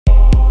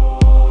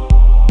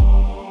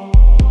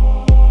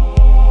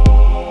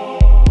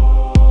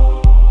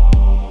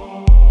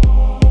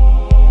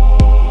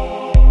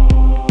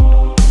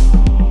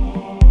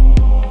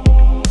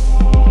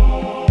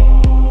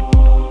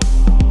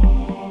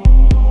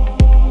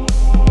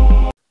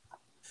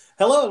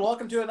Hello and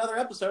welcome to another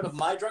episode of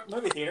My Drunk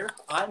Movie Theater.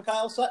 I'm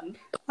Kyle Sutton.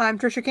 I'm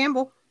Trisha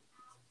Campbell.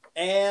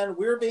 And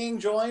we're being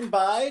joined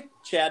by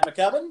Chad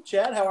McCubbin.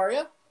 Chad, how are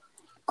you?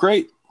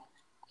 Great.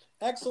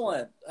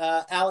 Excellent.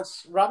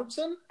 Alex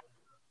Robertson.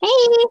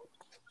 Hey.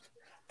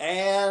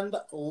 And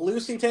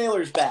Lucy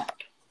Taylor's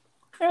back.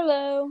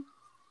 Hello.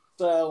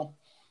 So,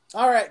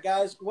 all right,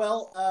 guys.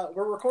 Well,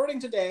 we're recording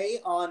today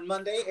on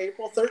Monday,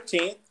 April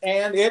 13th,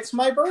 and it's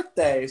my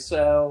birthday.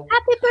 So,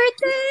 Happy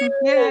birthday!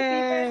 Yay!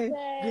 Happy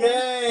birthday!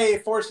 yay!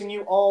 Forcing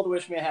you all to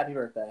wish me a happy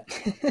birthday.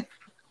 I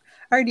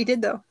already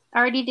did, though.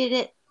 Already did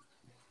it.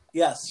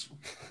 Yes,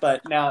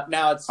 but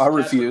now it's. I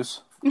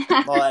refuse.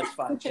 Well, that's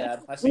fine,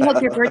 Chad. I see We hope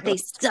that. your birthday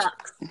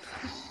sucks.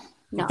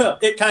 No.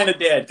 It kind of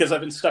did because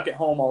I've been stuck at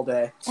home all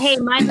day. Hey,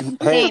 mine's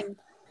the Hey. same.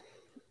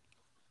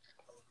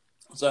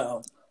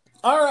 So,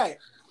 all right.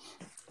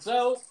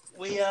 So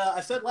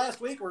I said last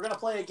week we're going to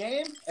play a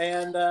game,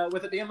 and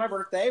with it being my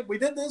birthday, we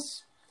did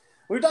this.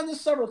 We've done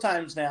this several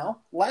times now.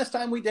 Last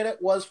time we did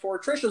it was for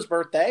Trisha's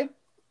birthday.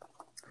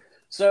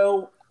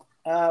 So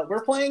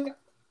we're playing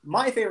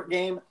my favorite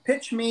game,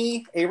 Pitch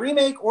Me a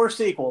Remake or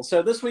Sequel.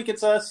 So this week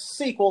it's a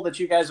sequel that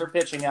you guys are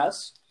pitching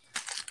us.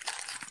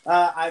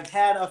 I've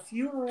had a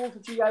few rules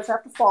that you guys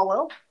have to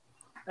follow,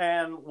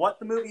 and what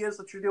the movie is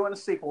that you're doing a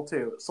sequel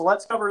to. So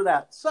let's cover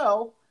that.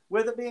 So,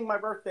 with it being my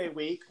birthday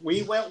week,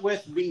 we went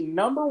with the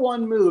number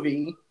one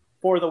movie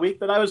for the week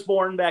that I was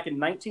born back in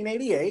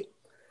 1988.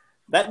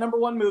 That number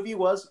one movie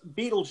was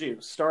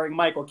Beetlejuice, starring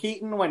Michael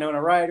Keaton, Winona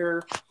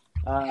Ryder,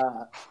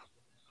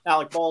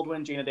 Alec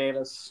Baldwin, Gina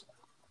Davis,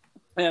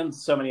 and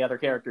so many other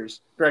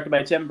characters. Directed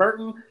by Tim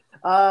Burton.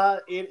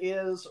 It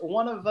is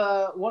one of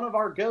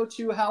our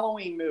go-to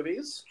Halloween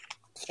movies,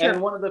 Sure.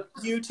 and one of the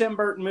few Tim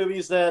Burton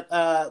movies that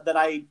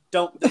I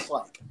don't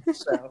dislike.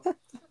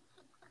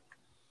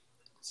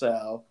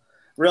 So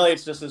really,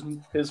 it's just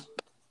his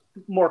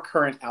more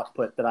current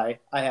output that I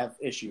have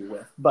issue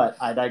with. But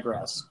I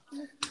digress.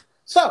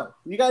 So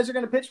you guys are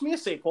going to pitch me a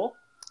sequel,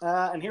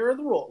 and here are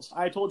the rules.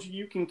 I told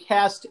you can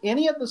cast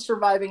any of the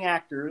surviving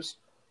actors,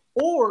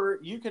 or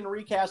you can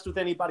recast with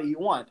anybody you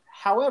want.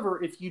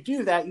 However, if you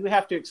do that, you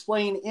have to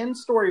explain in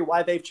story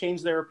why they've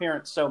changed their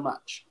appearance so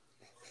much.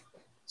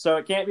 So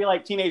it can't be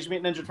like Teenage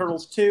Mutant Ninja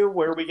Turtles 2,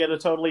 where we get a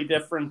totally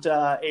different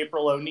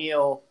April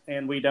O'Neil,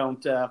 and we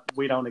don't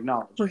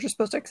acknowledge. We're just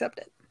supposed to accept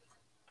it.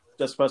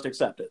 Just supposed to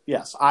accept it.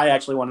 Yes, I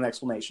actually want an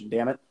explanation.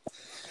 Damn it!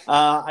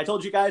 I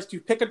told you guys to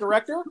pick a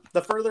director.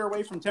 The further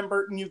away from Tim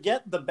Burton you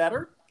get, the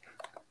better.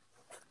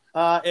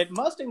 It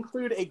must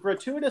include a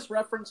gratuitous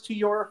reference to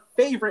your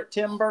favorite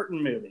Tim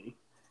Burton movie.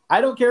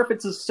 I don't care if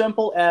it's as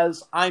simple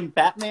as I'm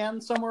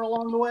Batman somewhere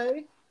along the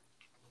way,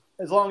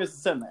 as long as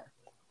it's in there.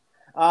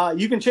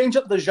 You can change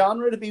up the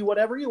genre to be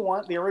whatever you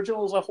want. The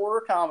original is a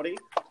horror comedy,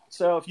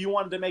 so if you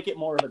wanted to make it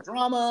more of a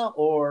drama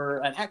or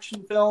an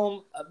action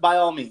film, by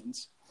all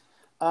means.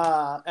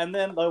 And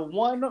then the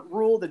one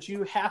rule that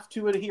you have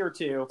to adhere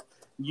to,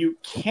 you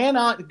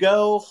cannot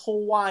go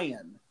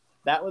Hawaiian.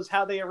 That was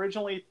how they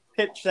originally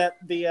pitched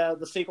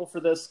the sequel for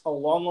this a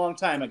long, long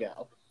time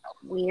ago.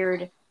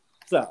 Weird.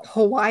 So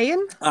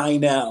Hawaiian? I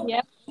know.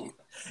 Yep.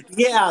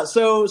 Yeah,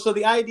 so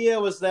the idea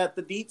was that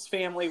the Dietz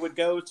family would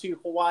go to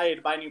Hawaii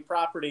to buy new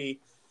property,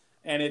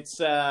 and it's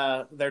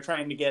they're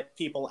trying to get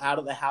people out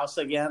of the house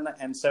again,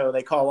 and so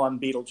they call on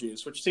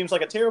Beetlejuice, which seems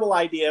like a terrible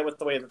idea with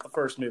the way that the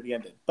first movie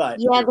ended. But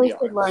Yeah, here they we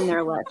should are. learn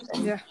their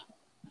lesson. Yeah.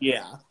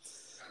 Yeah.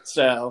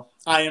 So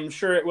I am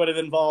sure it would have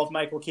involved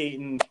Michael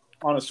Keaton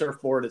on a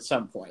surfboard at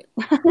some point.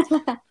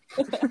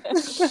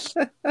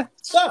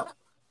 So,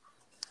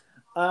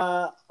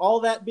 all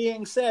that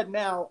being said,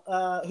 now,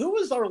 who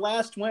was our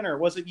last winner?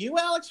 Was it you,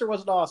 Alex, or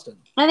was it Austin?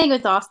 I think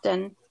it's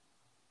Austin.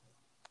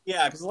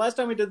 Yeah, because the last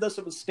time we did this,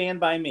 it was Stand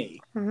By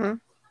Me. Mm-hmm.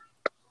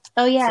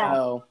 Oh, yeah.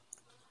 So,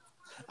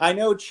 I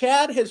know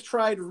Chad has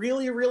tried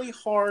really, really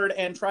hard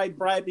and tried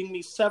bribing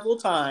me several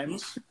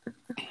times.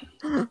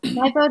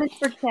 My vote is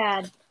for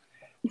Chad.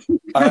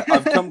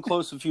 I've come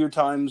close a few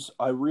times.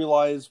 I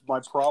realized my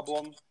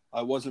problem.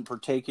 I wasn't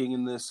partaking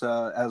in this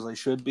as I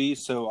should be,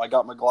 so I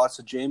got my glass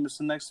of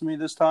Jameson next to me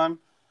this time,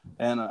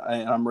 and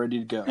I'm ready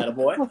to go.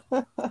 Attaboy.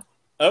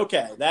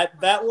 Okay,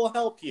 that will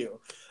help you.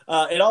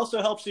 It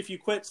also helps if you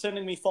quit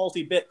sending me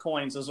faulty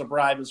bitcoins as a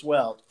bribe as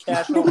well.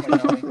 Cash only.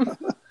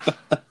 Homie.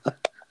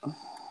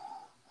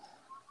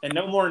 And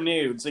no more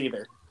nudes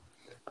either.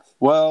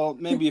 Well,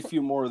 maybe a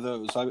few more of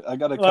those. I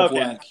got a couple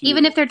in the queue.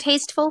 Even if they're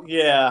tasteful?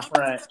 Yeah,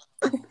 right.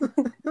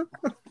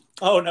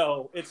 Oh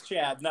no, it's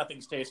Chad.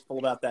 Nothing's tasteful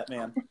about that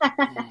man.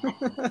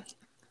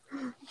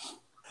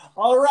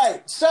 All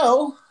right,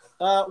 so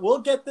we'll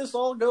get this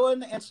all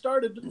going and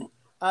started.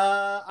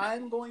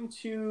 I'm going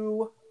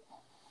to,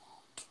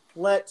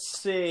 let's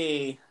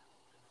see.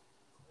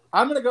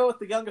 I'm going to go with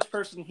the youngest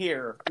person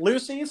here.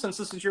 Lucy, since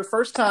this is your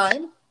first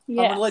time, I'm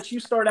going to let you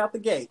start out the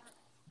gate.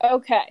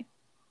 Okay.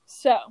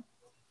 So,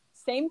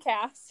 same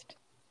cast.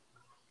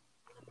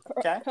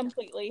 Okay.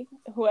 Completely.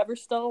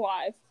 Whoever's still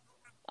alive.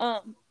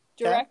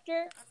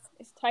 Director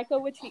is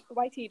Taika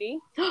Waititi.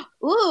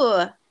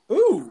 Ooh.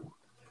 Ooh.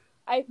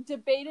 I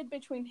debated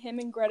between him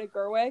and Greta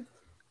Gerwig.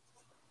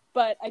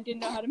 but I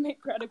didn't know how to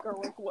make Greta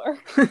Gerwig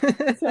work,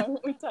 so I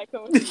went with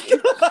Taika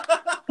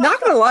Waititi.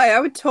 Not gonna lie, I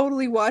would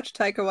totally watch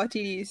Taika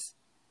Waititi's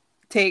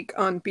take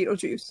on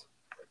Beetlejuice.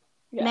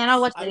 Yes. Man,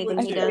 I'll watch I anything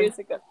would he too. does. It's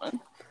a good one.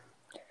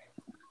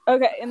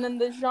 Okay, and then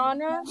the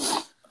genre,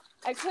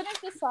 I couldn't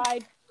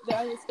decide.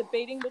 I was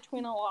debating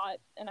between a lot,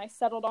 and I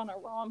settled on a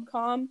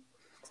rom-com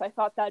because I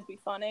thought that'd be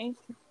funny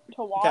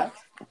to watch.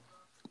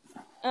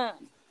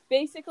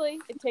 Basically,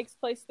 it takes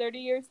place 30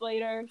 years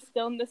later,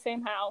 still in the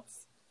same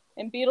house,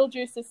 and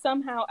Beetlejuice is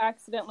somehow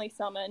accidentally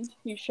summoned.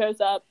 He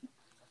shows up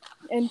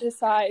and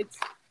decides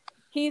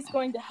he's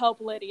going to help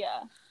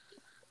Lydia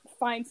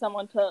find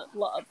someone to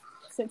love.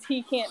 Since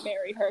he can't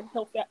marry her,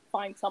 he'll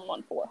find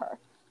someone for her.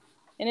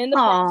 And in the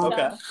Aw.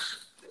 process,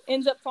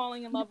 ends up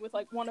falling in love with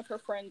like one of her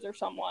friends or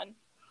someone.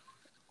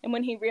 And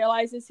when he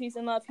realizes he's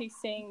in love, he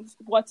sings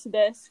 "What's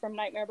This" from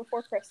Nightmare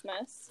Before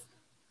Christmas.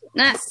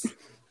 Nice.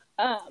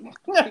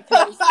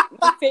 Because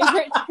my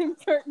favorite Tim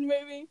Burton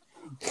movie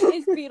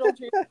is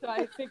Beetlejuice, so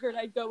I figured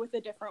I'd go with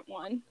a different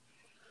one.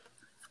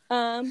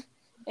 And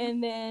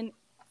then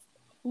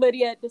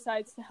Lydia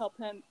decides to help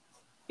him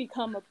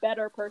become a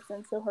better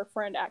person, so her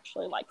friend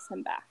actually likes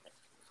him back.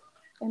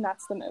 And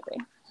that's the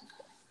movie.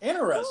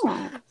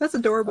 Interesting. That's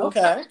adorable.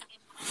 Okay.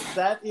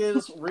 That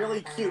is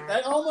really cute.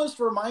 That almost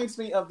reminds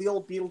me of the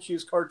old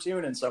Beetlejuice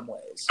cartoon in some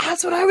ways.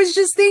 That's what I was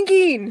just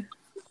thinking.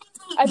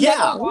 I've Yeah.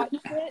 never watched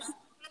it.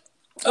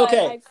 But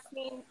Okay. I've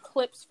seen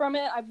clips from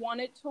it. I've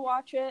wanted to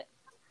watch it.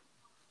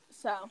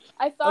 So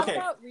I thought Okay.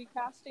 about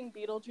recasting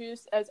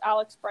Beetlejuice as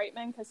Alex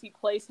Brightman because he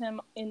plays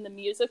him in the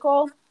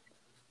musical.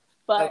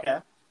 But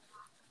Okay.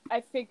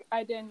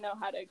 I didn't know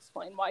how to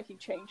explain why he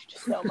changed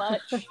so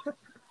much.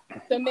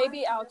 So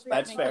maybe Alex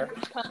That's Brightman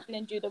fair. can come in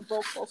and do the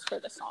vocals for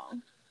the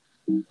song.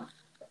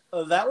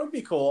 That would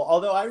be cool.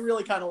 Although I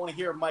really kind of want to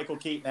hear Michael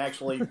Keaton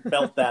actually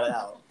belt that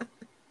out.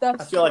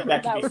 That's I feel like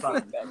that could be would fun.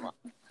 a good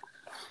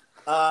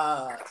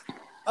one.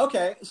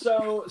 Okay,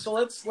 so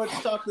let's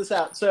talk this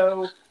out.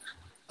 So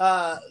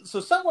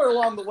somewhere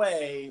along the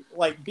way,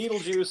 like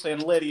Beetlejuice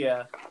and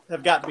Lydia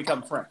have got to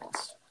become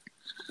friends.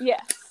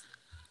 Yes.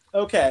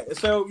 Okay,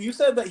 so you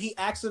said that he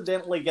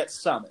accidentally gets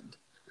summoned.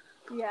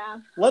 Yeah.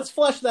 Let's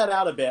flesh that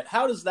out a bit.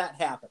 How does that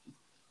happen?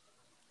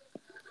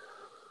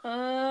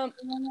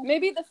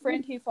 Maybe the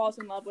friend he falls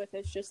in love with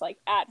is just like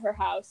at her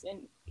house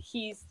and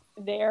he's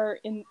there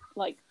in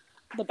like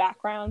the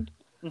background,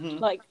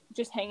 like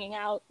just hanging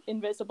out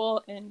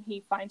invisible, and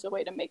he finds a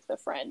way to make the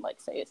friend like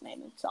say his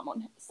name and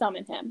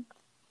summon him.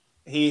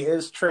 He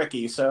is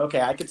tricky, so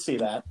okay, I could see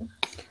that.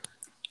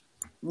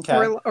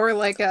 Okay. Or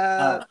like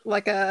a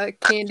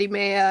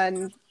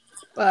Candyman,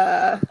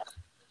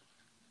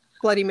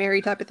 Bloody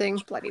Mary type of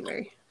thing. Bloody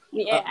Mary.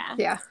 Yeah.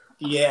 Yeah.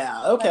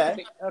 Yeah,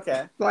 okay.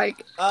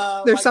 Like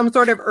There's there's some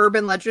sort of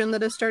urban legend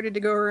that has started to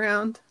go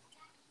around.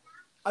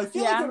 I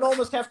feel like it would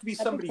almost have to be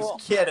That'd be somebody's cool.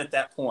 kid at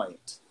that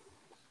point.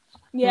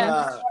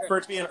 Yeah. For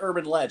it to be an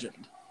urban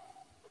legend.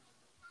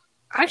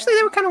 Actually,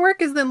 that would kind of work,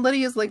 because then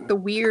Lydia's like the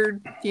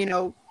weird,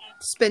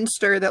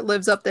 spinster that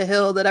lives up the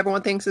hill that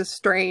everyone thinks is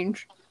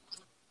strange.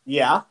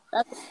 Yeah.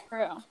 That's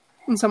true.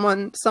 And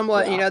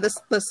somewhat, Yeah. this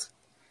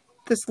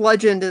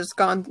legend has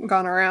gone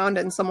around,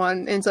 and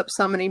someone ends up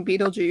summoning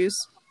Beetlejuice.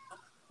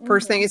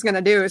 First thing he's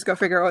gonna do is go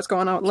figure out what's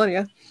going on with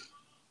Lydia.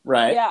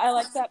 Right. Yeah, I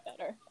like that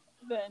better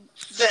than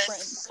the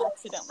friend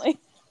accidentally.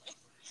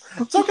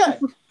 It's okay.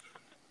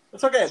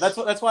 It's okay.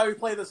 That's why we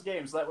play this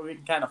game, so that way we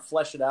can kind of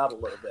flesh it out a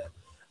little bit.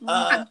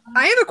 I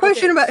have a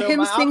question about so him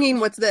my singing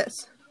 "What's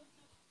This?"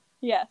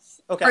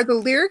 Yes. Okay. Are the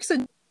lyrics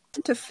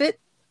to fit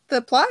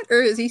the plot,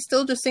 or is he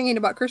still just singing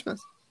about Christmas?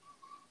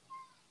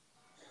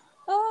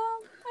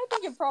 I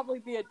think it'd probably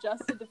be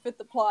adjusted to fit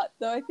the plot,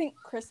 though I think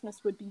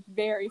Christmas would be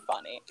very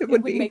funny. It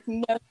would be. make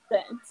no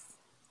sense.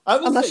 I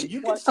would unless- say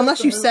you can set unless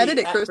the you set movie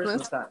it at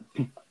Christmas. time.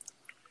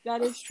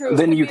 That is true.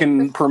 Then It'd you be a can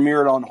Christmas-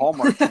 premiere it on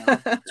Hallmark Channel.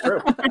 It's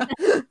true.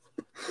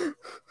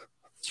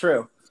 It's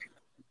true.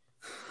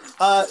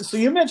 So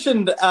you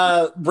mentioned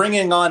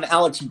bringing on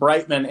Alex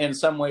Brightman in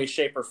some way,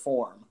 shape, or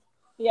form.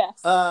 Yes.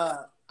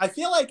 I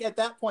feel like at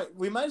that point,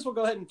 we might as well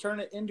go ahead and turn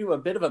it into a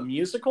bit of a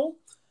musical.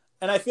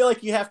 And I feel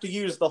like you have to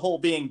use the whole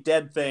being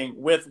dead thing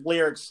with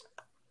lyrics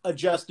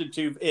adjusted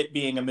to it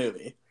being a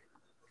movie.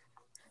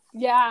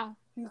 Yeah.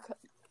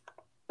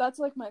 That's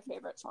like my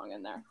favorite song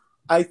in there.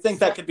 I think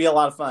that could be a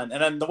lot of fun.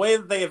 And then the way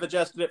that they have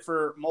adjusted it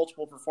for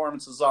multiple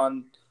performances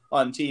on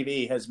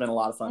TV has been a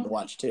lot of fun to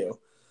watch too.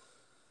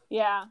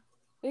 Yeah.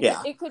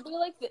 Yeah. It could be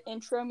like the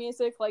intro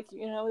music, like, they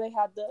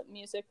had the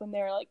music when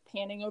they were like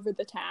panning over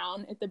the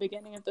town at the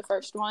beginning of the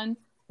first one.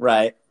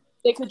 Right.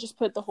 They could just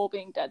put the whole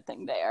being dead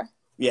thing there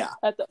Yeah.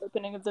 at the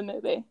opening of the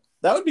movie.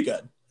 That would be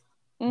good.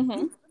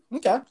 Mm-hmm.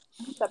 Okay.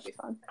 That'd be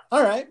fun.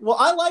 All right. Well,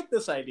 I like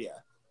this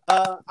idea.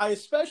 I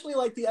especially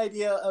like the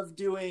idea of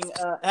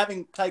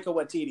having Taika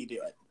Waititi do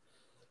it.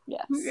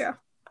 Yes. Yeah.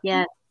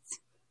 Yeah.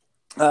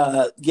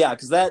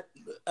 Because that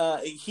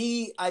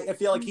I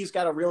feel like he's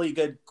got a really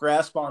good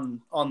grasp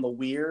on the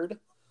weird,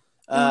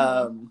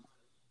 and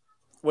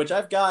which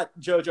I've got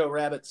Jojo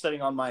Rabbit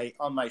sitting on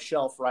my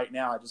shelf right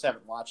now. I just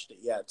haven't watched it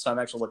yet, so I'm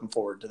actually looking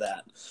forward to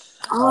that.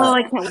 Oh,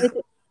 I can't wait.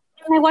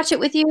 Can I watch it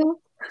with you?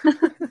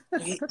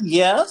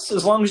 Yes,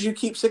 as long as you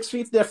keep 6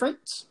 feet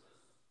difference.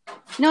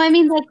 No, I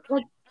mean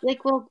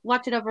like we'll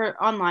watch it over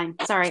online.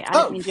 Sorry, I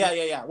didn't mean to.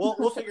 Yeah.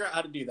 We'll figure out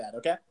how to do that.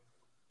 Okay.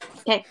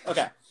 Okay.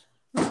 Okay.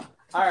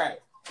 All right.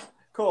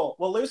 Cool.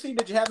 Well, Lucy,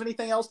 did you have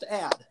anything else to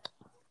add?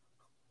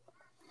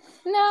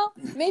 No,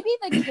 maybe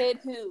the kid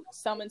who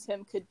summons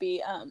him could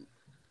be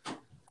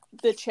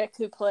the chick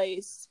who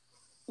plays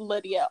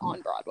Lydia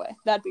on Broadway.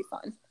 That'd be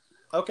fun.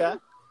 Okay.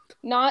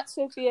 Not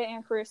Sophia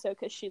Ann Caruso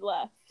because she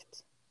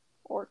left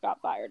or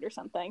got fired or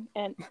something,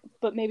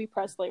 but maybe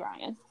Presley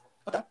Ryan.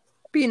 Okay.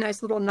 Be a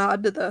nice little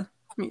nod to the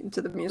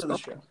musical.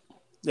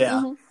 Yeah.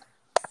 Mm-hmm.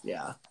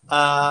 Yeah.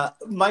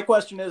 My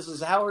question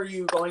is how are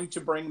you going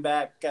to bring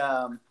back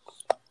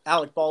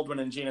Alec Baldwin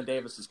and Gina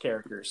Davis's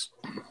characters?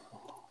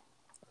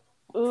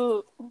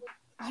 Ooh,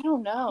 I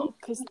don't know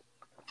because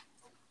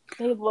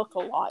they look a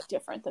lot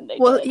different than they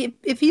Well, did.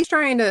 if he's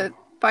trying to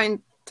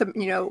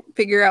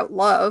figure out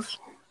love,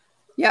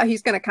 yeah,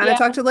 he's going to kind of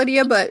talk to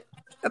Lydia, but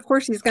of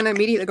course he's going to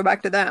immediately go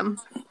back to them.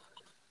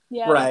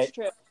 Yeah, Right. that's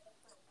true.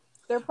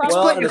 They're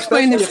probably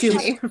Explain this to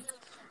me.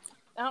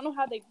 I don't know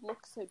how they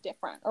look so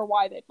different or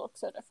why they look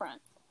so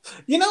different.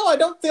 I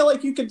don't feel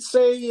like you could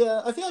say.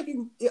 I feel like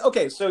you.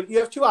 Okay, so you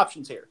have two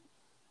options here.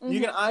 Mm-hmm. You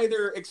can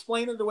either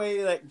explain it the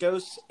way that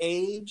ghosts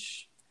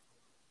age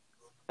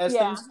as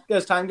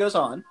time goes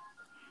on,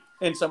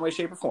 in some way,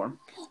 shape, or form.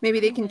 Maybe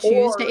they can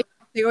choose to age.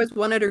 They always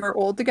wanted to grow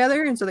old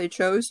together, and so they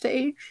chose to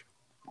age.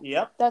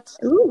 Yep. That's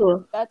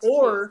Ooh. that's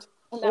Or cute.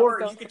 And that would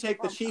go you could for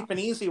take the fun. cheap and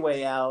easy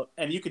way out,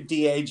 and you could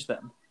de-age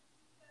them.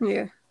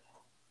 Yeah.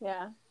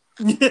 Yeah.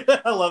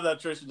 I love that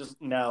Trisha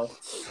just no.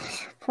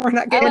 We're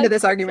not getting into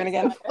this argument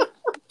again.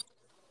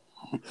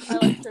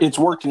 It's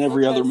worked in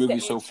every other movie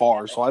so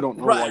far, so I don't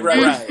know why.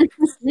 Right.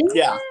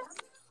 Yeah.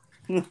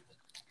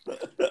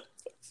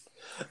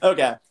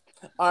 Okay.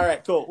 All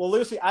right, cool. Well,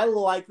 Lucy, I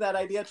like that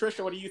idea.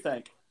 Trisha, what do you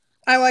think?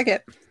 I like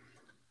it.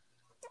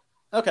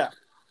 Okay.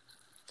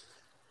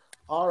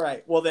 All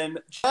right. Well, then,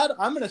 Chad,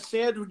 I'm going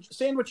to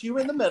sandwich you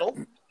in the middle.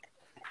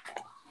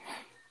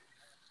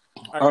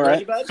 All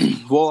right. Ready, bud?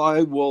 Well,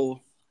 I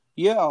will.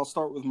 Yeah, I'll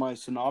start with my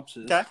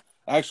synopsis. Okay.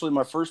 Actually,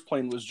 my first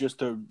plan was just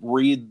to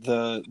read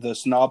the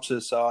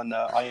synopsis on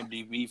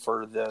IMDb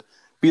for the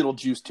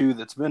Beetlejuice 2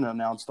 that's been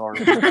announced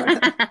already.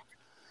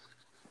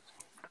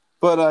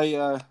 But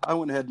I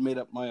went ahead and made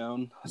up my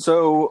own.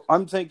 So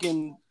I'm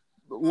thinking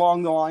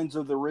along the lines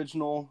of the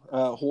original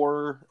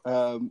horror,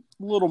 a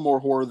little more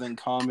horror than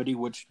comedy,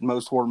 which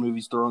most horror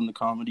movies throw in the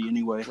comedy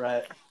anyway.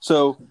 Right.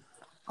 So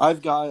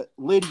I've got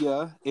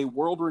Lydia, a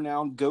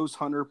world-renowned ghost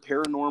hunter,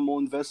 paranormal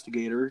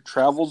investigator,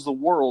 travels the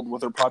world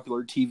with her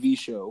popular TV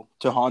show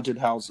to haunted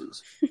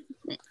houses.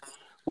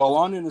 While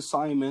on an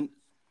assignment,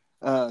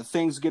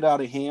 things get out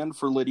of hand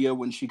for Lydia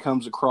when she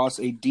comes across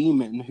a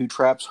demon who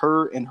traps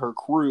her and her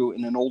crew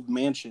in an old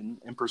mansion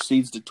and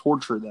proceeds to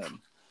torture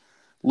them.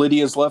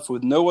 Lydia is left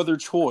with no other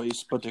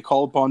choice but to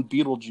call upon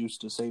Beetlejuice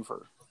to save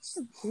her.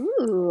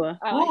 Ooh.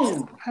 I like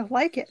it. I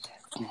like it.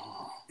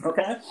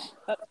 Okay.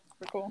 That's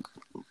super cool.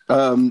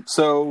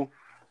 So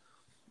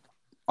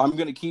I'm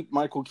going to keep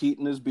Michael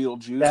Keaton as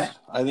Beetlejuice. Okay.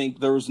 I think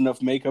there was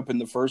enough makeup in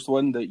the first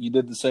one that you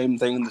did the same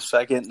thing in the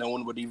second. No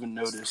one would even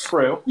notice.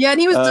 True. Yeah, and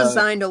he was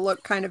designed to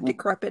look kind of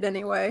decrepit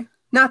anyway.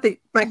 Not that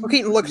Michael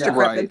Keaton looks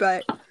decrepit,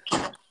 but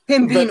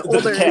him being The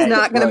older decay, is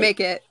not going to right. make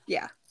it.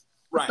 Yeah,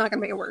 Right. it's not going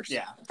to make it worse.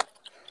 Yeah.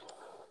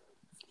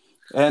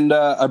 And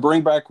I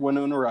bring back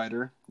Winona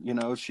Ryder.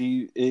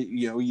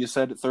 You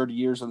said it 30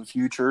 years in the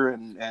future,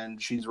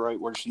 and she's right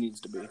where she needs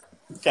to be.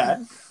 Okay.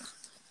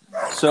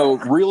 So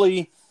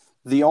really,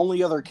 the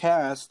only other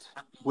cast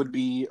would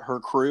be her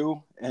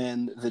crew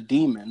and the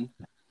demon.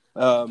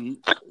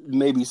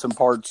 Maybe some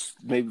parts,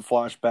 maybe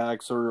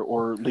flashbacks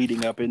or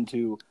leading up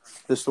into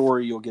the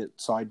story, you'll get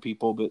side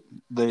people, but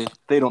they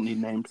don't need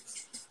named. Okay.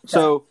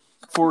 So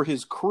for her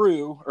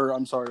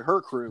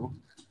crew,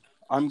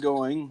 I'm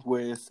going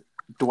with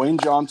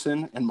Dwayne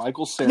Johnson and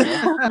Michael Cera.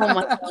 Oh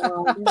my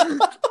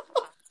god.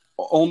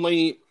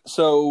 Only,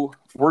 so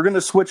we're going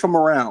to switch them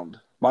around.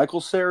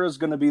 Michael Cera is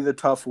going to be the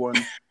tough one.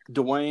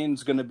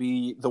 Dwayne's going to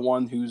be the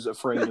one who's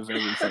afraid of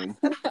everything.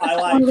 I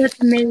like Oh,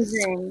 that's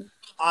amazing.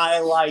 I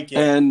like it.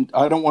 And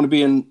I don't want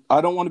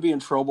to be in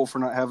trouble for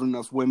not having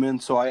enough women,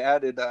 so I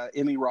added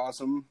Emmy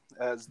Rossum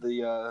as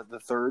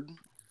the third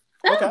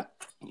Okay.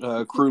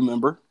 crew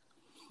member.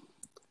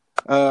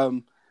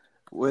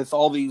 With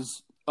all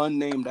these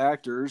unnamed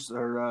actors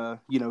or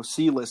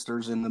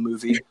C-listers in the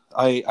movie,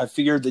 I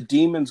figured the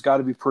demon's got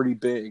to be pretty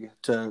big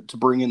to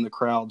bring in the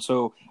crowd.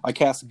 So I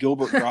cast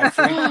Gilbert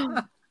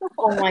Gottfried.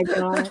 Oh my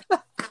god.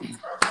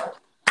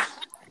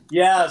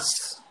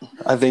 Yes.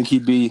 I think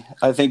he'd be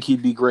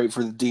great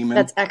for the demon.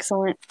 That's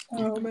excellent.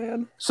 Oh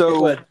man.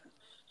 So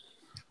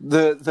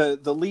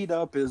the lead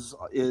up is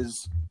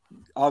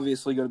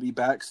obviously going to be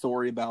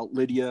backstory about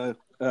Lydia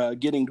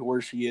getting to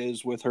where she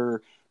is with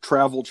her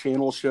Travel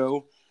Channel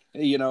show.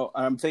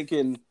 I'm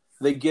thinking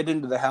they get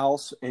into the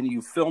house and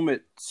you film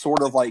it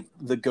sort of like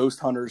the Ghost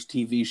Hunters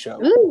TV show,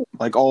 Ooh.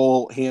 like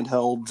all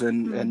handhelds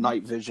and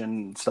night vision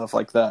and stuff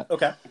like that.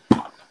 Okay.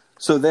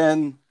 So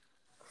then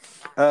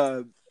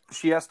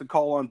she has to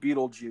call on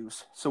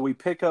Beetlejuice. So we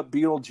pick up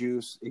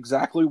Beetlejuice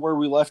exactly where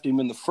we left him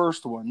in the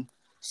first one,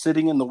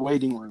 sitting in the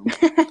waiting room.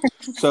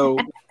 So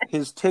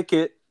his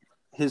ticket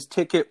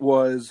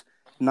was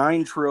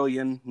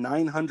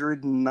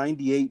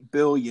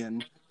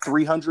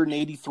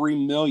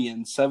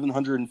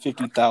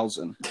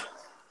 9,998,383,750,000.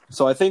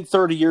 So I think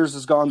 30 years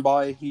has gone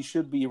by. He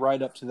should be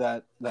right up to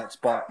that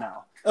spot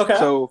now. Okay.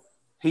 So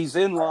he's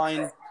in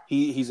line.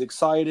 He's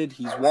excited.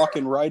 He's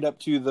walking right up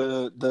to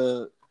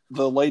the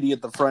lady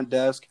at the front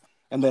desk,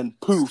 and then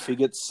poof, he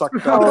gets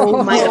sucked up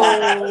Oh my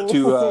God.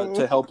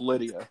 to help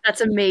Lydia.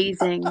 That's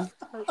amazing.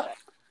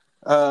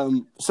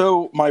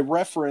 So my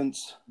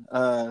reference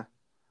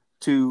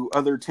to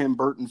other Tim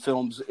Burton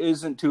films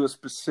isn't to a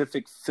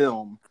specific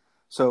film.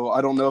 So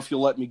I don't know if you'll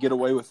let me get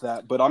away with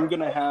that, but I'm going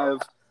to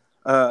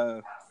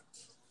have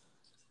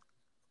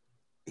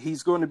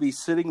he's going to be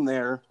sitting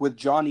there with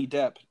Johnny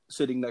Depp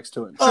sitting next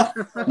to him.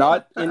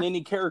 Not in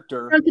any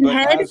character, Drunken but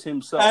Head? as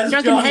himself. As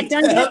Drunken Johnny Head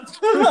done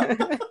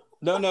Depp.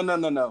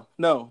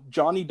 No.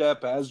 Johnny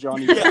Depp as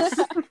Johnny Depp Yes.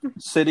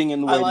 sitting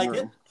in the I waiting like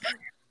room.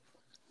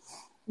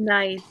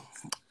 Nice.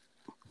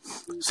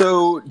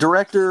 So,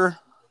 director,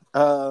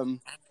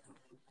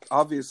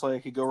 obviously I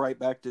could go right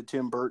back to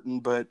Tim Burton,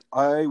 but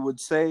I would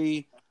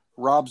say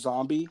Rob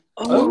Zombie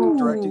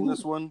directing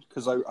this one,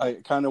 because I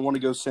kind of want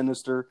to go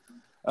sinister.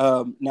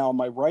 Now,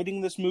 am I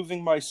writing this movie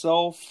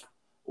myself,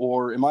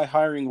 or am I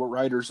hiring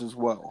writers as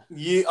well?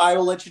 I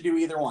will let you do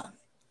either one.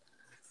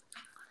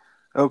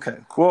 Okay.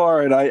 Well, all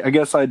right. I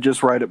guess I'd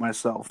just write it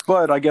myself.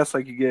 But I guess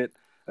I could get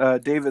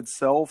David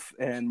Self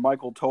and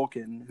Michael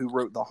Tolkien, who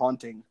wrote The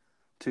Haunting,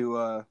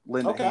 to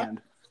lend a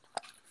hand.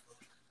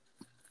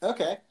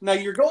 Okay. Now,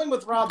 you're going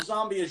with Rob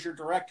Zombie as your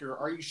director.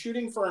 Are you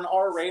shooting for an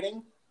R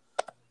rating?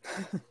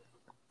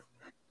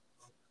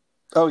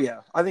 Oh, yeah.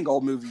 I think all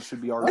movies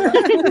should be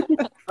R-rated.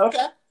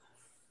 Okay.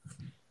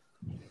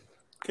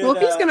 Well,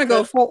 if he's going to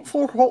go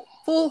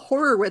full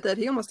horror with it,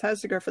 he almost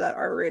has to go for that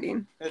R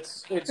rating.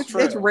 It's It's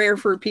true. rare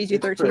for a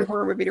PG-13 true.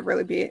 horror movie to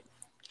really be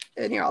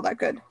all that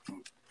good.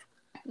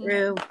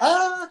 True.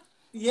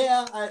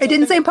 Yeah. I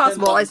didn't say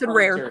impossible, I said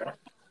rare. Material.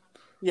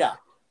 Yeah.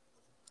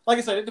 Like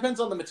I said, it depends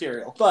on the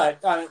material. But,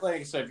 like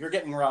I said, if you're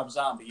getting Rob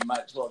Zombie, you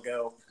might as well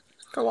go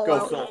Go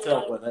out. full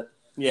tilt with it.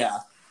 Yeah.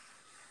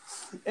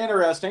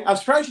 Interesting. I'm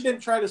surprised you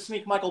didn't try to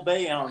sneak Michael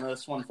Bay in on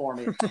this one for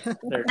me.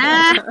 There,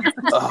 Yeah.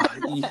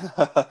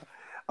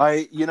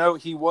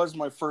 He was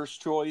my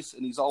first choice,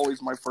 and he's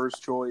always my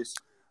first choice.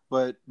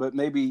 But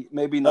maybe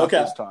not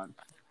this time.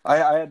 I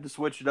had to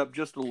switch it up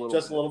just a little.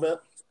 Just bit. a little bit.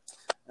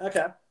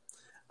 Okay.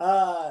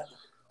 I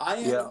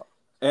am. Yeah,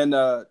 and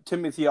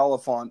Timothy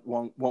Oliphant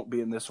won't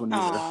be in this one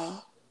either.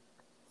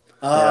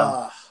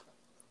 Aw.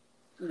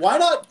 Why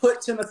not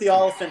put Timothy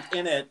Oliphant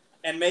in it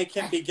and make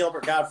him be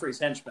Gilbert Gottfried's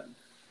henchman?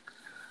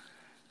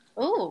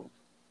 Ooh.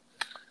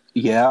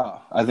 Yeah,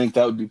 I think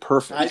that would be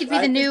perfect. He could be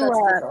the think new that's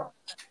good thought.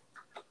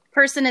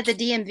 person at the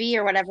DMV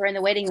or whatever in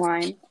the waiting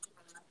line.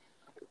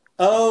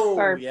 Oh,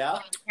 Or- yeah.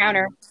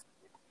 Counter.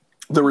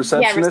 The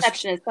receptionist. Yeah,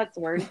 receptionist. That's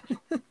the word.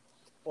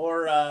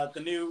 Or the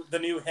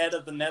new head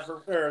of the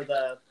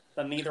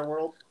Neither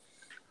World.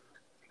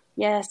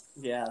 Yes.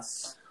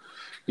 Yes.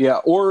 Yeah,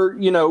 or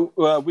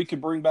we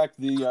could bring back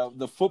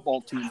the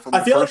football team from. I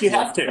the feel like first you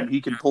one, have to. and he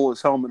can pull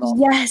his helmet off.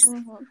 Yes.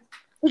 Mhm.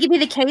 He could be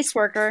the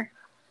caseworker.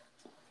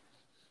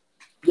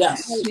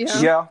 Yes.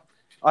 Yeah,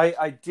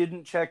 I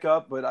didn't check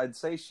up, but I'd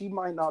say she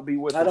might not be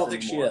with us I don't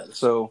think anymore. she is.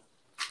 So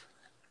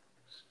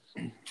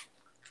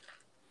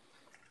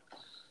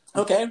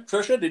Okay,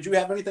 Trisha, did you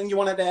have anything you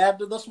wanted to add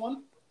to this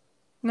one?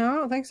 No, I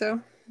don't think so.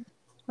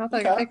 Not that I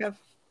Okay. can think of.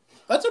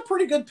 That's a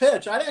pretty good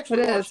pitch. I'd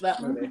actually It watch is.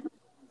 that movie.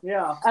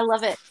 Yeah. I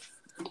love it.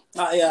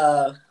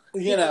 A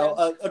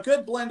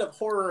good blend of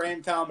horror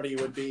and comedy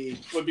would be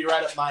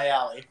right up my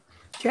alley.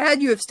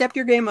 Chad, you have stepped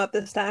your game up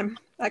this time.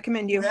 I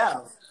commend you.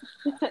 Yeah.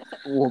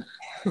 well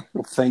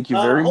thank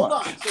you very Hold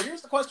much. on. So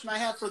here's the question I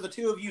have for the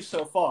two of you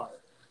so far.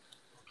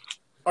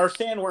 Are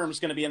sandworms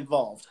going to be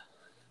involved?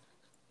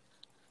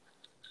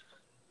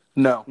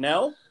 No,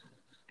 No?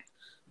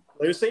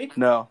 Lucy?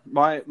 no,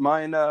 mine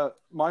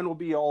will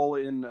be all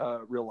in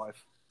real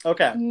life,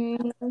 Okay.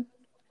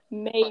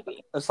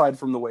 Maybe. aside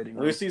from the waiting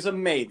room. Lucy's a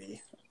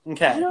maybe. I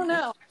Okay. don't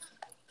know.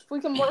 If we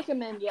can work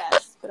them in,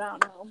 yes, but I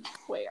don't know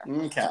where.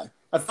 Okay.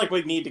 I feel like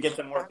we need to get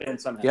them worked in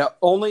somehow. Yeah,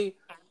 only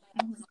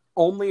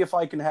if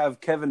I can have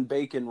Kevin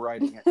Bacon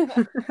writing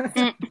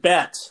it.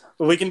 Bet.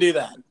 We can do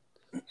that.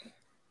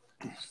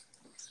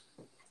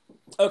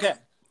 Okay.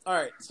 All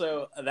right.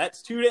 So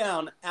that's 2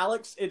 down.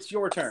 Alex, it's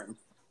your turn.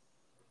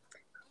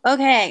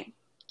 Okay.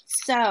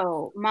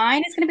 So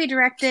mine is going to be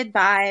directed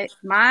by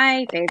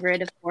my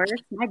favorite, of course,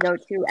 my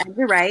go-to,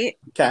 Edgar Wright.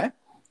 Okay.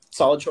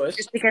 Solid choice.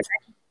 Just because,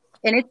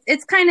 and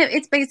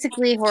it's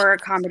basically horror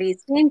comedy,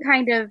 same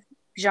kind of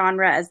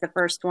genre as the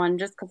first one,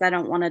 just because I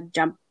don't want to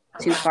jump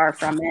too far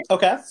from it.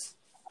 Okay.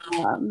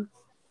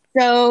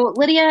 So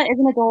Lydia is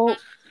an adult,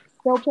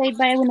 still played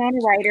by Winona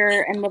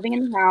Ryder, and living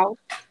in the house.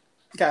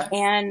 Okay.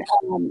 And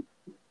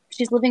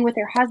she's living with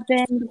her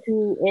husband,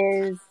 who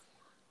is,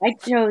 I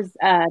chose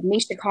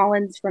Misha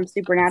Collins from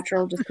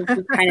Supernatural just because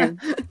he's kind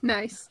of,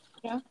 Nice.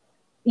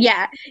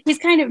 yeah, he's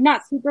kind of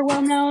not super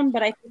well known,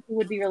 but I think he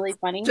would be really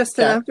funny. Just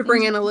Okay. enough to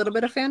bring in a little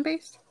bit of fan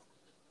base.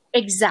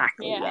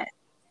 Exactly, Yeah. yes.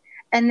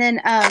 And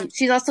then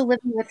she's also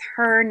living with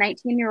her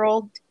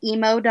 19-year-old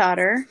emo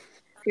daughter,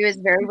 who is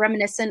very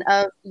reminiscent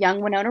of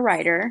young Winona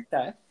Ryder.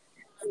 Okay.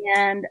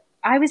 And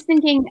I was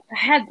thinking, I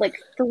had like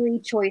 3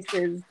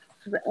 choices,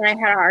 and I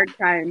had a hard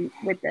time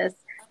with this.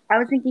 I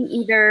was thinking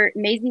either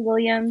Maisie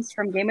Williams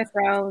from Game of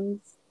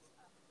Thrones,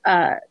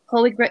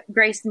 Chloe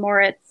Grace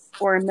Moritz,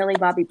 or Millie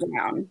Bobby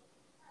Brown.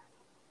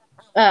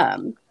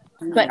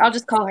 But I'll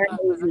just call her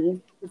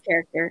Maisie, the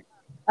character.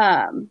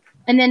 And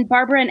then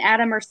Barbara and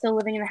Adam are still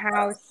living in the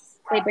house,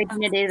 played by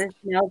Gina Davis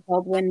and Elle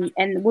Baldwin,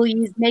 and we'll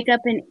use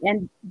makeup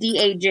and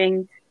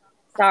de-aging,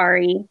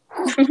 sorry,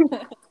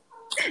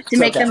 to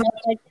make them look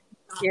like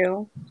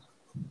you.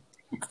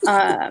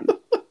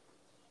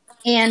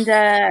 And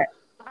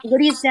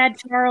Lydia's dad,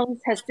 Charles,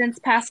 has since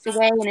passed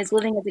away and is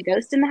living as a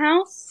ghost in the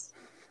house.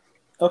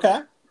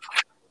 Okay.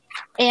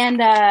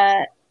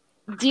 And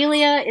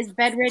Delia is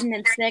bedridden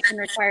and sick and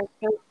requires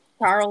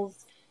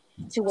Charles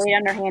to wait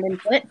on her hand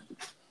and foot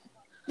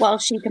while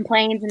she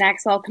complains and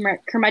acts all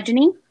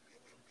curmudgeon-y.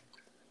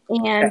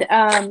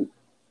 And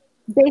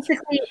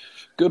basically,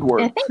 Good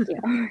work. yeah, thank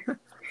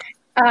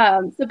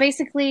you. So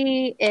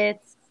basically, it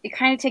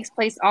kind of takes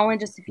place all in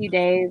just a few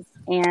days,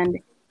 and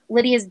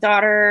Lydia's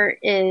daughter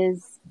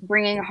is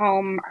bringing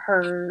home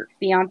her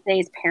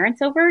fiance's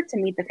parents over to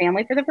meet the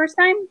family for the first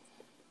time.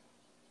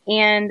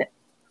 And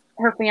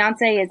her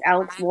fiance is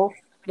Alex Wolff,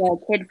 the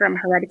kid from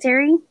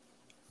Hereditary.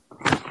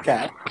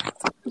 Okay.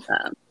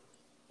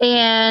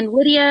 And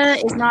Lydia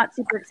is not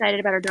super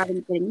excited about her daughter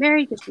getting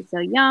married because she's so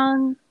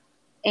young.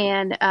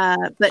 And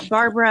but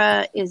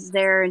Barbara is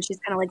there, and she's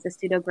kind of like the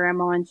pseudo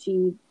grandma, and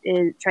she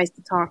tries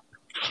to talk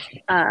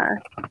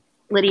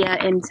Lydia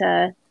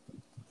into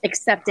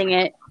accepting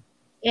it.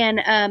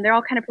 And they're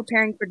all kind of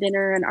preparing for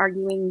dinner and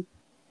arguing.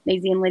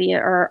 Maisie and Lydia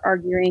are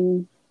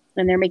arguing,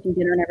 and they're making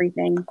dinner and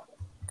everything.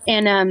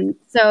 And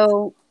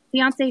so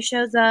fiance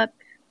shows up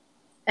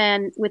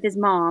and with his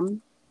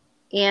mom,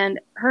 and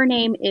her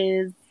name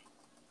is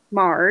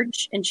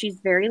Marge, and she's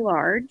very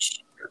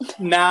large.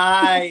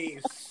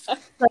 Nice.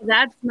 So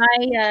that's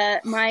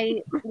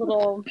my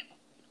little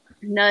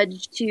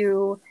nudge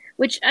to,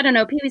 which I don't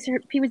know, Pee-wee's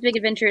Big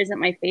Adventure isn't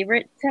my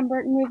favorite Tim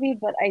Burton movie,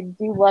 but I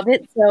do love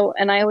it. So,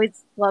 and I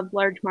always loved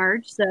Large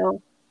Marge,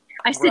 so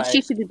I said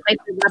she should be played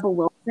by Rebel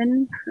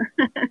Wilson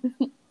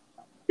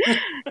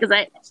because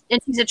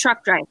and she's a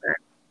truck driver.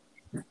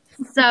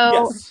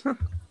 So, Yes.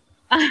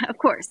 of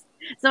course.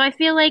 So I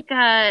feel like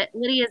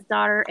Lydia's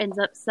daughter ends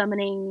up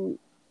summoning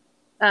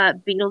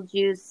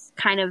Beetlejuice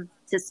kind of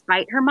to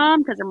spite her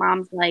mom, because her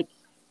mom's like,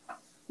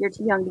 you're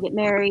too young to get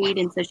married,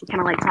 and so she kind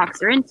of like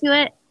talks her into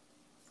it.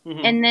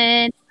 Mhm. And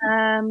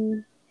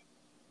then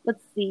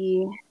let's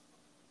see,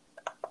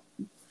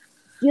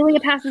 Julia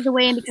passes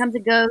away and becomes a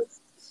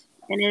ghost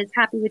and is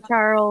happy with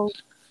Charles,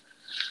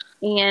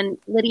 and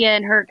Lydia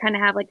and her kind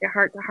of have like a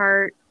heart to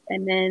heart,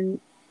 and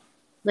then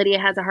Lydia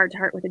has a heart to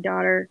heart with her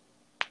daughter,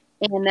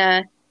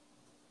 and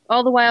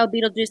all the while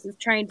Beetlejuice is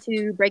trying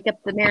to break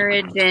up the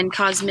marriage and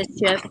cause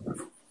mischief.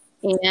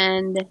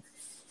 And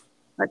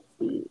let's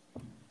see,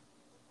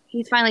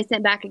 he's finally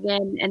sent back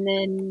again, and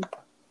then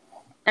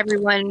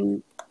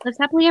everyone lives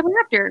happily ever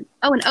after.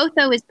 Oh, and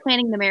Otho is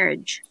planning the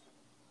marriage.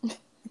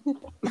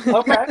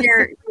 Okay.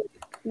 Their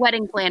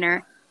wedding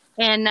planner.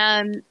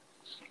 And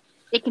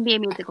it can be a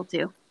musical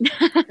too.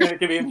 It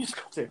could be a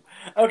musical too.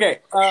 Okay.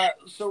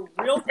 So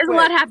There's a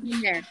lot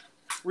happening there.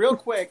 real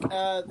quick,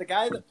 the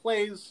guy that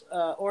plays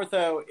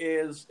Ortho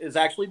is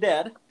actually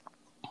dead.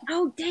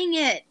 Oh, dang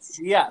it.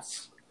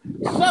 Yes.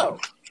 So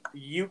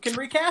you can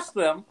recast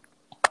them.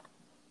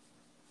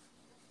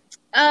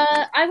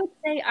 I would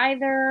say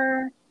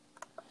either,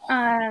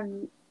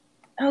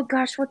 oh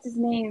gosh, what's his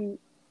name?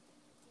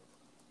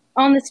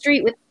 On the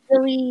Street with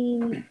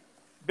Billy.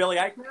 Billy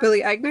Eichner.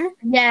 Billy Eichner?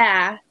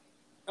 Yeah.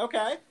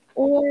 Okay.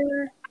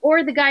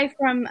 Or the guy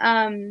from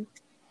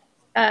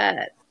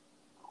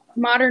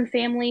Modern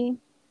Family.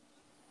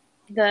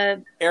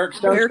 The Eric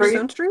Stone Eric Street.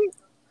 Stone Street?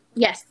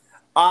 yes,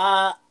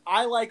 I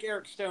like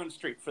Eric Stone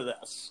Street for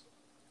this.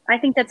 I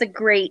think that's a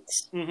great.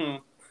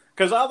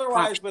 Because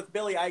otherwise, with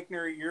Billy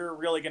Eichner, you're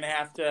really gonna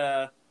have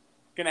to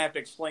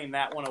explain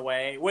that one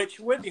away, which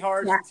would be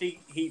hard since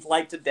he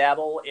liked to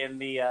dabble in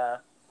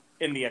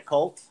the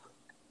occult.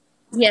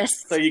 Yes,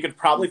 So you could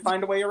probably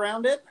find a way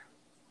around it.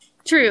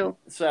 true.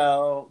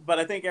 So, but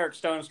I think Eric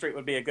Stone Street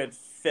would be a good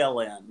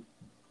fill-in.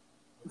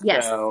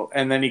 Yes, So,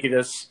 and then he could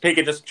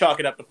just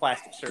chalk it up to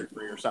plastic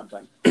surgery or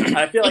something.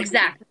 I feel like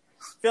exactly.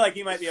 feel like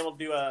you might be able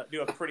to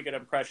do a pretty good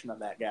impression of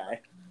that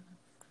guy.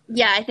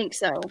 Yeah, I think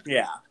so.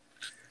 Yeah.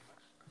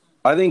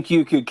 I think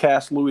you could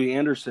cast Louis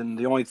Anderson.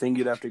 The only thing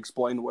you'd have to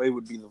explain away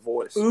would be the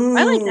voice. Ooh,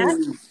 I like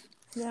that.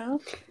 Yeah.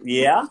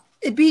 Yeah.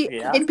 It'd be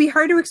Yeah. it'd be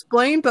hard to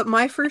explain, but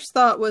my first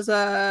thought was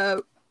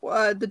the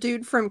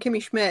dude from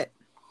Kimmy Schmidt.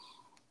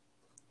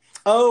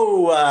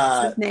 Oh,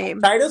 What's his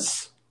name?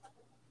 Titus?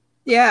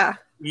 Yeah,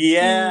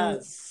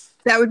 Yes.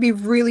 that would be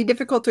really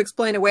difficult to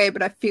explain away,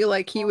 but I feel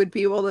like he would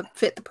be able to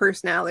fit the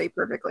personality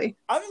perfectly.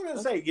 I was going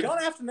to say, you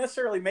don't have to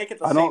necessarily make it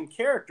the I same don't-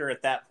 character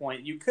at that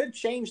point. You could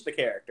change the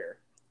character.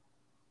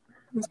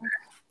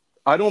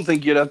 I don't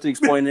think you'd have to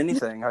explain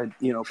anything.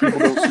 People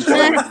don't see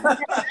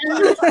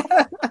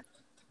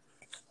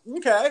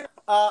Okay.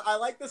 I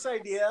like this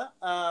idea.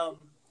 I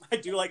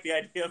do like the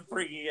idea of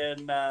bringing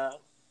in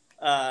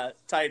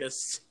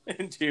Titus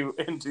into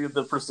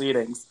the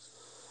proceedings.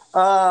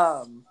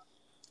 I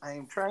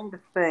am trying to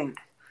think.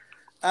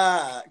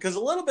 Because a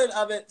little bit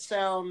of it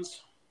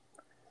sounds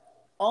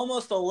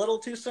almost a little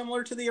too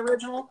similar to the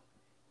original.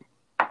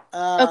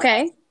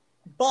 Okay.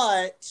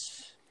 But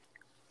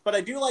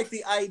I do like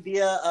the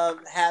idea of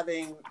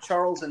having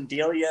Charles and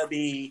Delia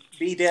be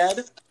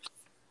dead.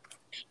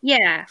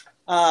 Yeah.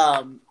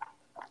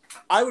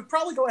 I would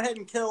probably go ahead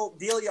and kill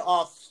Delia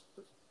off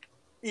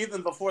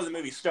even before the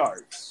movie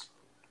starts.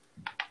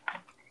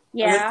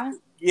 Yeah.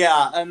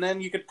 Yeah, and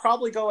then you could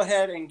probably go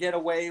ahead and get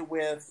away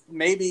with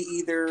maybe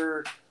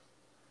either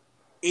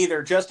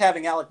just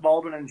having Alec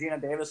Baldwin and Gina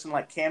Davis in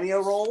like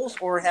cameo roles,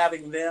 or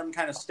having them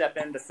kind of step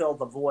in to fill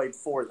the void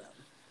for them.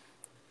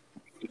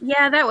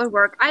 Yeah, that would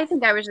work. I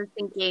think I was just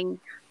thinking,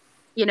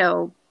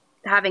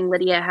 having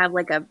Lydia have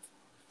like a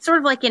sort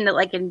of like in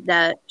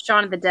the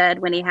Shaun of the Dead,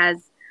 when he has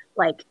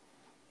like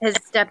his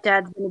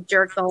stepdad's been a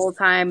jerk the whole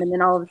time, and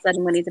then all of a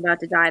sudden when he's about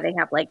to die, they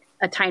have like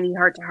a tiny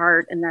heart to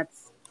heart, and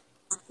that's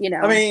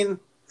I mean,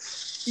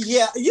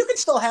 yeah, you could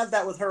still have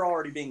that with her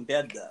already being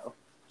dead, though.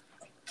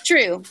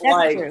 True.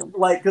 That's true.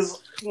 Like,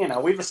 because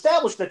we've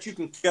established that you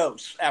can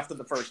ghost after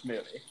the first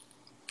movie.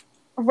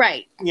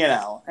 Right.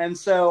 And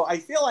so I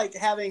feel like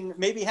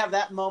maybe have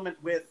that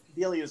moment with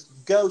Delia's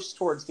ghost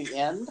towards the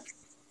end.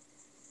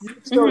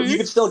 You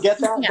could still get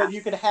that, Yeah. but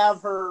you could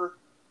have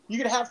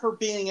her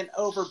being an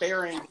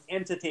overbearing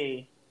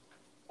entity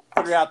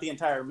throughout the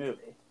entire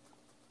movie.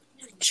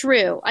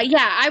 True.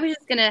 I was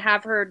just gonna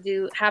have her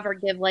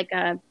give like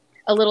a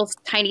little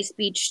tiny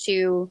speech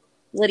to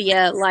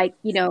Lydia, like,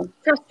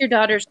 trust your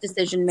daughter's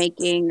decision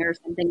making or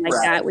something like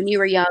that. When you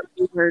were young,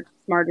 you were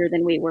smarter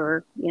than we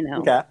were.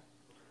 Okay.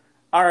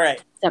 All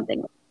right.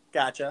 Something.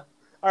 Gotcha.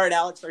 All right,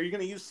 Alex, are you going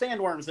to use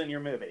sandworms in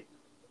your movie?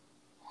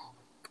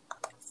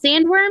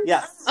 Sandworms?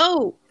 Yes.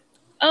 Oh,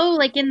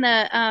 like in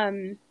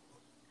the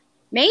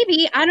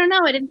maybe. I don't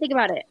know. I didn't think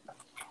about it.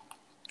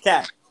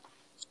 Okay.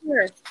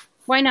 Sure.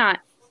 Why not?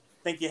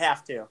 I think you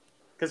have to,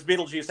 because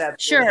Beetlejuice absolutely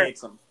Sure.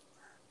 hates them.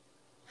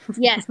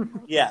 Yes,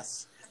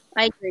 Yes.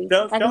 I agree.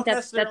 Don't I think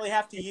necessarily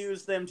have to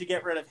use them to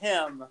get rid of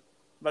him,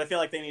 but I feel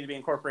like they need to be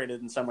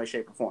incorporated in some way,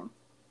 shape, or form.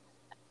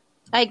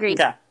 I agree.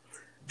 Okay.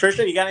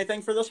 Trisha, you got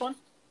anything for this one?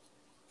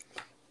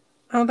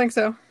 I don't think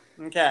so.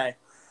 Okay.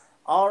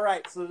 All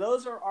right. So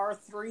those are our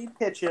 3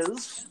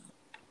 pitches.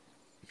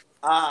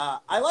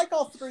 I like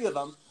all 3 of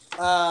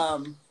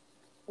them.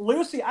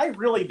 Lucy, I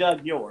really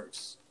dug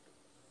yours.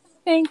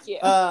 Thank you.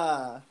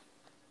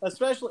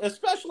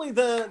 Especially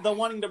the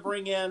wanting to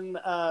bring in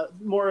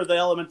more of the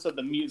elements of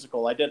the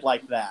musical. I did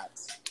like that.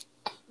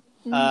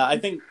 I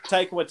think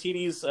Taika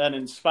Waititi's an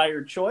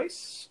inspired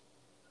choice.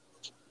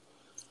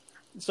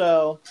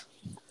 So,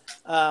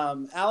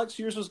 Alex,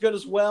 yours was good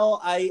as well.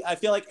 I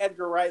feel like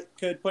Edgar Wright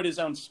could put his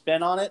own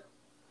spin on it.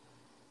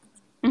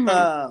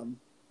 Mhm.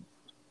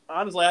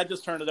 Honestly, I'd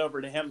just turn it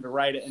over to him to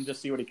write it and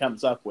just see what he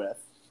comes up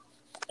with.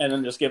 And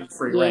then just give it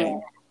free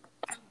reign.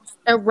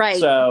 Right.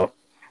 So,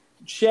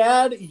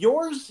 Chad,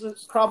 yours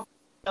probably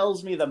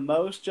tells me the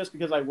most, just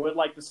because I would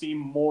like to see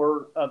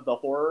more of the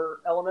horror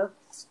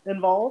elements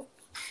involved.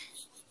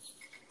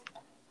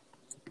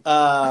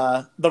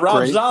 The Rob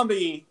Great.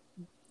 Zombie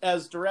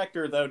as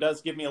director, though,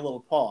 does give me a little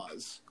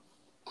pause.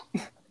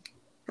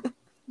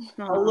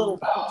 A little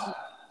pause.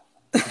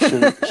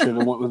 Should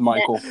have went with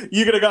Michael.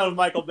 You could have gone with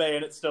Michael Bay,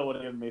 and it still would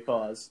have given me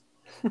pause.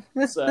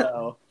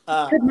 So,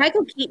 Could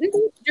Michael Keaton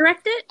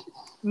direct it?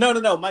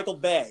 no, Michael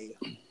Bay.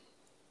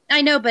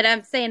 I know, but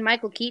I'm saying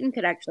Michael Keaton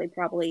could actually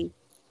probably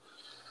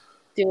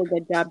do a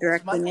good job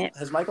directing it.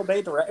 Has Michael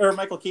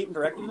Keaton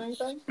directed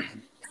anything?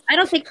 I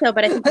don't think so,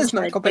 but I think he Has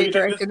should. Michael Bay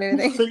directed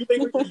anything? So you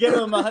think we could give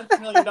him a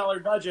 $100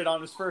 million budget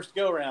on his first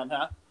go-round,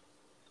 huh?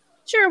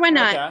 Sure, why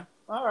not? Okay.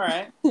 All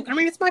right. I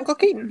mean, it's Michael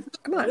Keaton.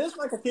 Come It on. is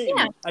Michael Keaton.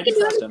 Yeah, I he do can do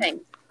trust him.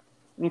 anything.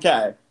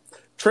 Okay.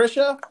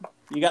 Trisha,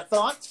 you got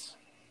thoughts?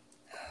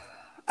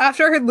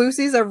 After I heard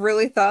Lucy's, I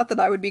really thought that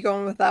I would be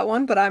going with that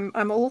one, but I'm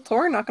a little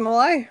torn, not gonna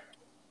lie.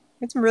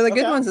 It's some really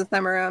good Okay. ones this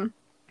time around.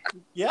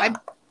 Yeah.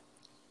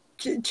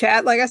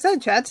 Chad, like I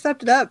said, Chad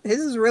stepped it up.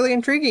 His is really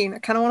intriguing. I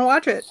kind of want to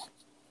watch it.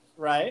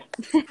 Right.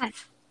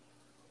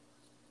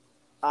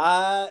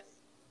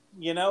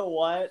 You know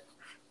what?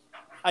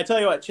 I tell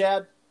you what,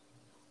 Chad.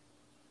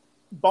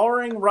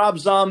 Barring Rob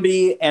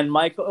Zombie and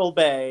Michael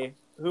Bay,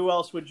 who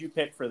else would you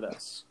pick for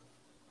this?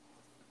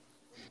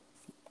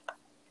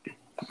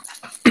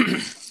 Which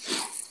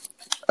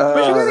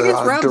one are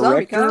against Rob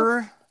Zombie, Kyle.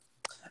 director.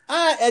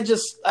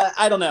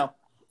 I don't know.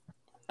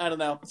 I don't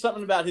know.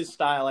 Something about his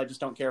style I just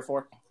don't care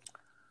for.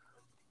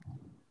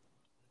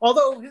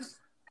 Although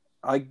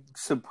I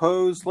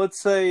suppose, let's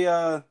say,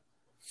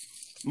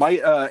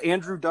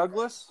 Andrew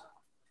Douglas.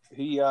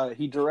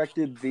 He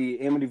directed the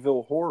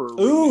Amityville Horror.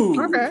 Ooh.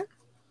 remake.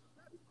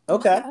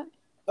 Okay.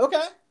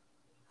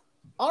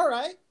 All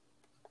right.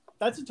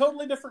 That's a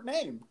totally different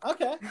name.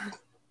 Okay.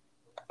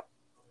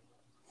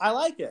 I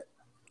like it.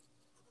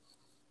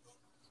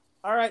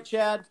 All right,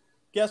 Chad.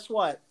 Guess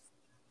what?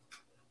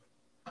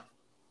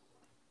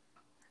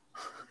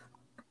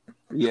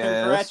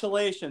 Yes.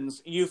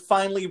 Congratulations. You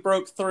finally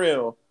broke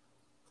through.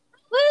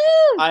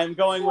 Woo! I'm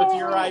going with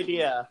your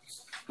idea.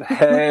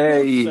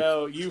 Hey.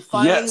 So you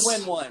finally Yes.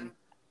 win one.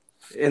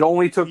 It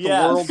only took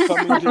Yes. the world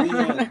coming to the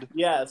end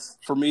Yes.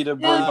 for me to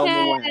bring home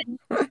the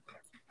win.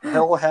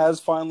 Hell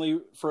has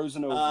finally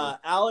frozen over.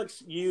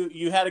 Alex,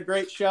 you had a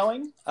great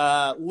showing.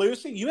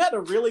 Lucy, you had a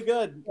really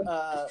good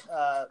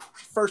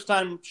first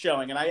time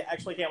showing, and I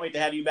actually can't wait to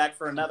have you back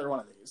for another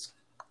one of these.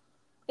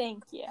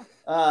 Thank you.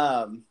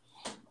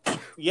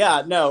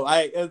 Yeah, no,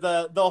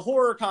 the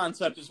horror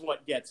concept is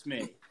what gets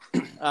me,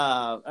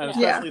 and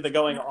especially the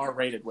going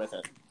R-rated with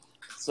it.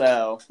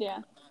 So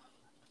Yeah.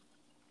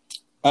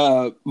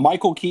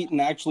 Michael Keaton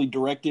actually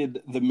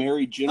directed The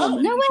Merry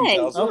Gentleman no in way.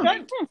 2000.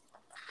 okay,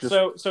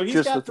 so he's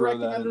just to got throw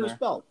directing that in under his there.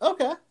 belt.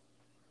 Okay,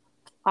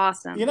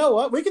 Awesome. you know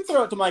what? We can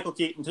throw it to Michael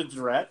Keaton to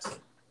direct.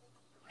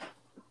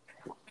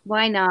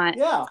 Why not?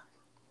 Yeah.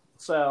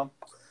 So,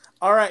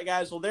 all right,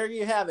 guys. Well, there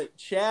you have it.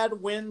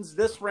 Chad wins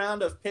this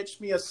round of Pitch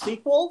Me a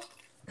Sequel.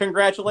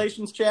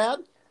 Congratulations, Chad.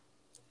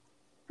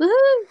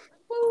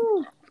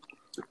 Woohoo!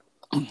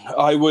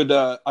 I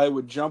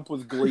would jump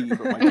with glee,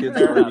 but my kids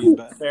are already in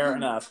bed. Fair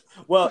enough.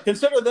 Well,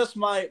 consider this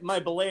my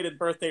belated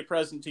birthday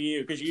present to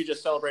you because you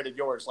just celebrated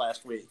yours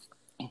last week.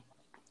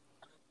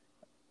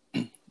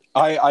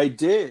 I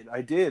did,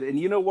 and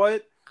you know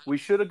what? We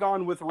should have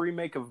gone with a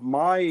remake of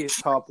my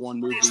top one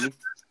movie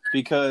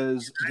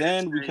because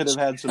then we could have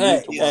had some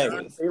meat to work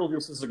with.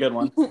 Beetlejuice is a good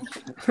one.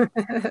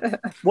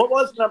 What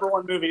was the number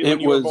one movie when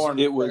you were born?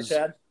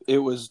 Chad? It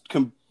was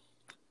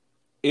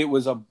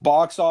a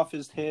box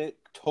office hit,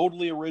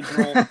 totally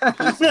original.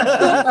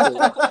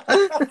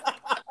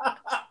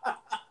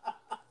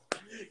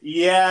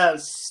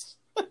 Yes.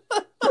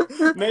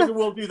 Maybe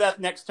we'll do that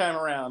next time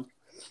around.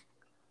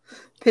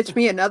 Pitch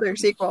me another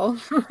sequel.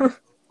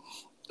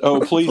 Oh,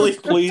 please,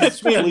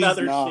 pitch me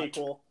another not.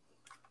 sequel.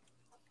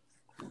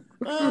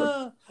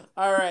 All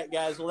right,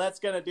 guys. Well, that's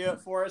going to do it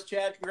for us.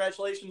 Chad,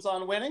 congratulations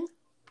on winning.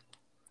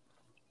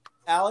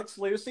 Alex,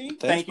 Lucy,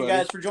 thank you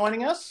guys for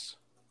joining us.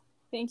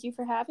 Thank you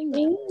for having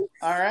me.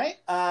 All right.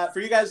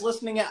 For you guys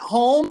listening at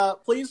home,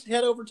 please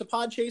head over to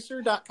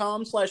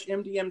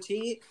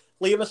podchaser.com/MDMT.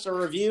 Leave us a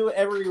review.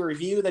 Every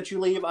review that you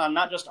leave on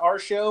not just our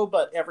show,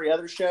 but every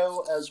other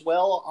show as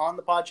well on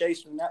the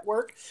Podchaser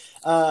network,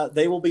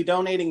 they will be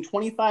donating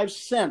 25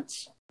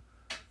 cents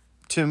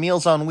to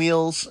Meals on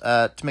Wheels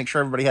to make sure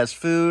everybody has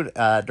food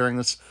during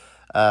this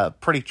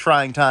pretty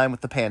trying time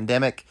with the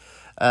pandemic.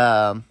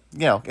 Got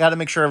to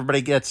make sure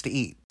everybody gets to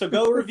eat. So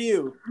go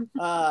review.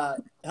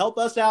 Help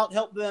us out.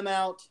 Help them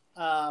out.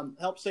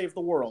 Help save the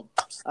world.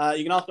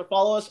 You can also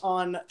follow us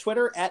on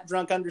Twitter at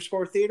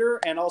 @drunk_theater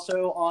and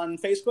also on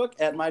Facebook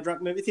at My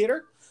Drunk Movie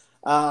Theater.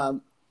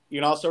 You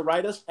can also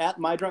write us at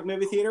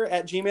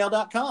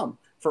mydrunkmovietheater@gmail.com.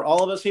 For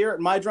all of us here at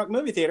My Drunk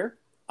Movie Theater,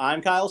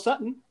 I'm Kyle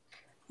Sutton.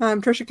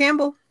 I'm Trisha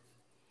Campbell.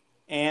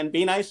 And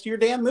be nice to your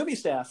damn movie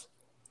staff.